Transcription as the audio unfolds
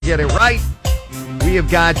get it right, we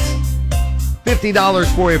have got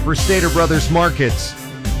 $50 for you for Stater Brothers Markets.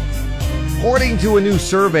 According to a new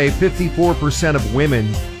survey, 54% of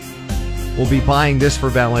women will be buying this for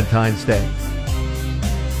Valentine's Day.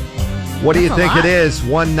 What do you think it is?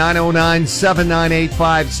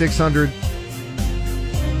 1-909-798-5600.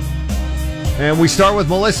 And we start with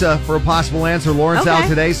Melissa for a possible answer. Lauren's out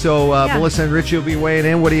today, so Melissa and Richie will be weighing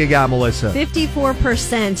in. What do you got, Melissa?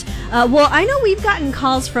 54%. Well, I know we've gotten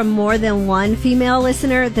calls from more than one female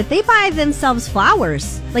listener that they buy themselves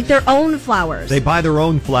flowers, like their own flowers. They buy their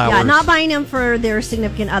own flowers. Yeah, not buying them for their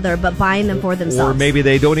significant other, but buying them for themselves. Or maybe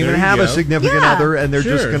they don't even have a significant other, and they're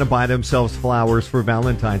just going to buy themselves flowers for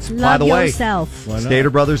Valentine's. Love By the yourself. way,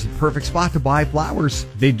 Stater Brothers is the perfect spot to buy flowers.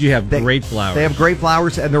 They do have great flowers. They have great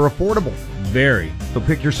flowers, and they're affordable. Very. So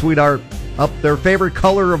pick your sweetheart up their favorite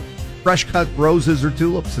color of fresh cut roses or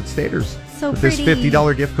tulips at Stater's. So with pretty. This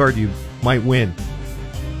 $50 gift card, you might win.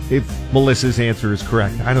 If Melissa's answer is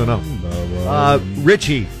correct. I don't know.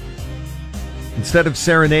 Richie, instead of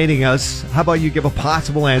serenading us, how about you give a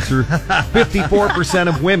possible answer?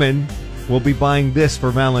 54% of women will be buying this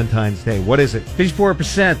for Valentine's Day. What is it?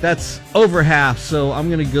 54%. That's over half. So I'm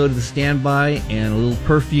going to go to the standby and a little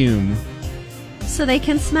perfume. So they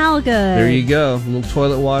can smell good. There you go. A little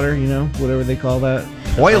toilet water, whatever they call that.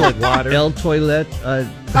 Toilet water. El Toilet.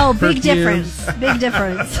 Oh, big difference. Big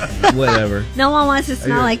difference. Whatever. No one wants to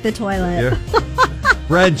smell like the toilet. Yeah.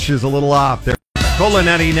 French is a little off there. Cola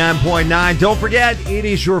 99.9. Don't forget, it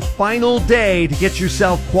is your final day to get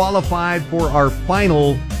yourself qualified for our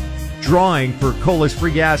final drawing for Cola's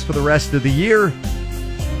free gas for the rest of the year.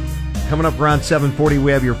 Coming up around 7:40,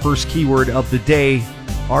 we have your first keyword of the day.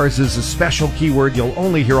 Ours is a special keyword you'll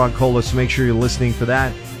only hear on Cola, so make sure you're listening for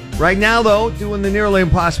that. Right now, though, doing the nearly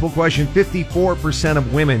impossible question, 54%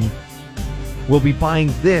 of women will be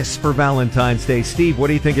buying this for Valentine's Day. Steve, what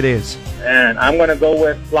do you think it is? And I'm going to go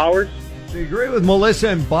with flowers. So you agree with Melissa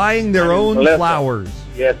and buying their own flowers?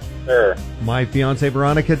 Yes, sir. My fiance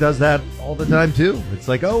Veronica does that all the time, too. It's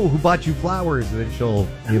like, oh, who bought you flowers? And then she'll,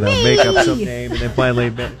 make up some name and then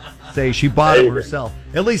finally say she bought them herself.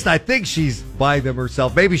 At least I think she's buying them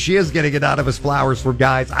herself. Maybe she is getting anonymous flowers from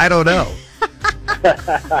guys. I don't know.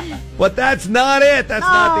 But that's not it. That's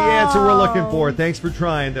not the answer we're looking for. Thanks for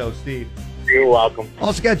trying, though, Steve. You're welcome.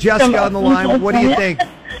 Also got Jessica on the line. What do you think?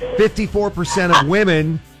 54% of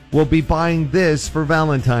women will be buying this for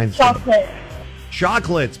Valentine's Day.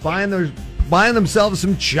 Chocolates. Buying themselves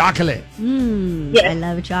some chocolate. I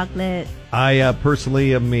love chocolate. I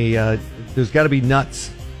personally am there's got to be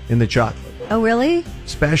nuts in the chocolate. Oh, really?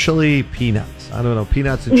 Especially peanuts. I don't know.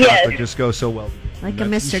 Peanuts and chocolate just go so well. Like a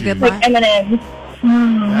Mr. Goodbye. Like M&M's.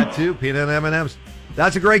 That too. Peanut M&Ms.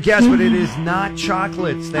 That's a great guess, but it is not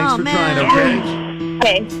chocolates. Thanks for trying,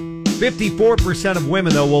 okay? 54% of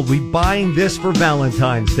women, though, will be buying this for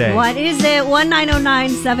Valentine's Day. What is it?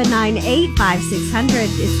 1-909-798-5600.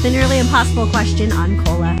 It's the nearly impossible question on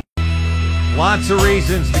Cola. Lots of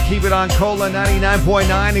reasons to keep it on Cola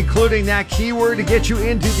 99.9, including that keyword to get you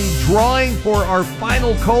into the drawing for our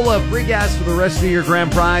final Cola free gas for the rest of your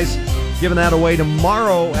grand prize. Giving that away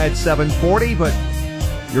tomorrow at 7:40, but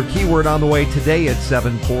your keyword on the way today at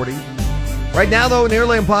 7:40. Right now, though,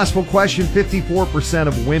 nearly impossible question. 54%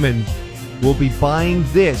 of women will be buying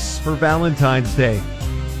this for Valentine's Day.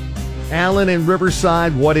 Alan in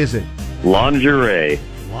Riverside, what is it? Lingerie.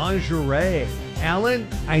 Lingerie. Alan,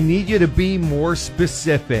 I need you to be more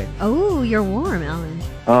specific. Oh, you're warm, Alan.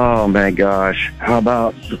 Oh, my gosh. How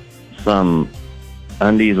about some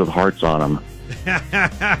undies with hearts on them? Buying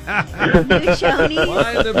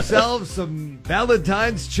themselves some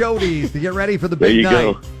Valentine's chodies to get ready for the big night.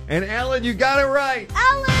 Go. And Alan, you got it right.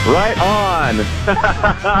 Alan! Right on.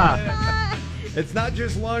 It's not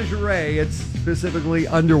just lingerie, it's specifically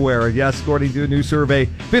underwear. Yes, according to a new survey,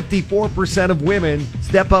 54% of women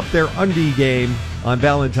step up their undie game on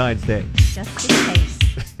Valentine's Day. Just in case.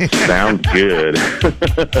 Sounds good.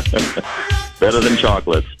 Better than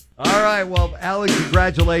chocolates. All right, well, Alan,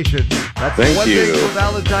 congratulations. That's Thank one you. thing for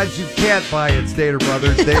Valentine's you can't buy at Stater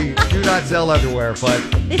Brothers. They do not sell underwear, but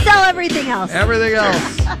they sell everything else. Everything else.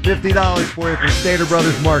 $50 for you for Stater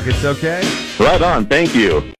Brothers Markets, okay? Right on. Thank you.